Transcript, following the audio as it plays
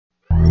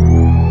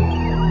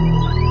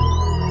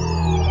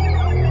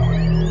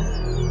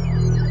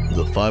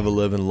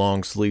511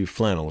 long sleeve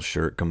flannel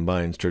shirt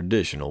combines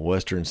traditional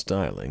Western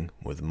styling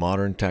with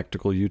modern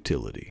tactical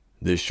utility.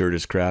 This shirt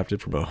is crafted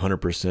from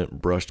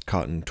 100% brushed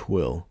cotton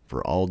twill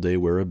for all-day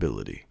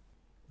wearability.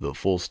 The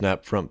full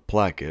snap front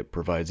placket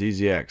provides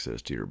easy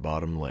access to your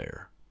bottom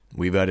layer.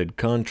 We've added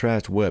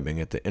contrast webbing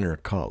at the inner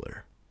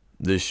collar.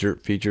 This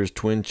shirt features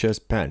twin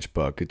chest patch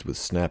pockets with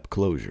snap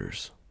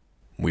closures.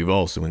 We've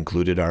also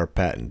included our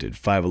patented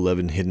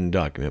 511 hidden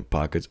document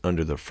pockets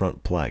under the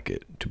front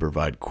placket to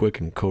provide quick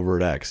and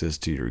covert access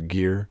to your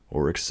gear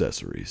or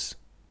accessories.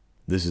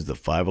 This is the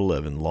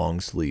 511 long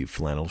sleeve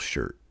flannel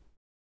shirt.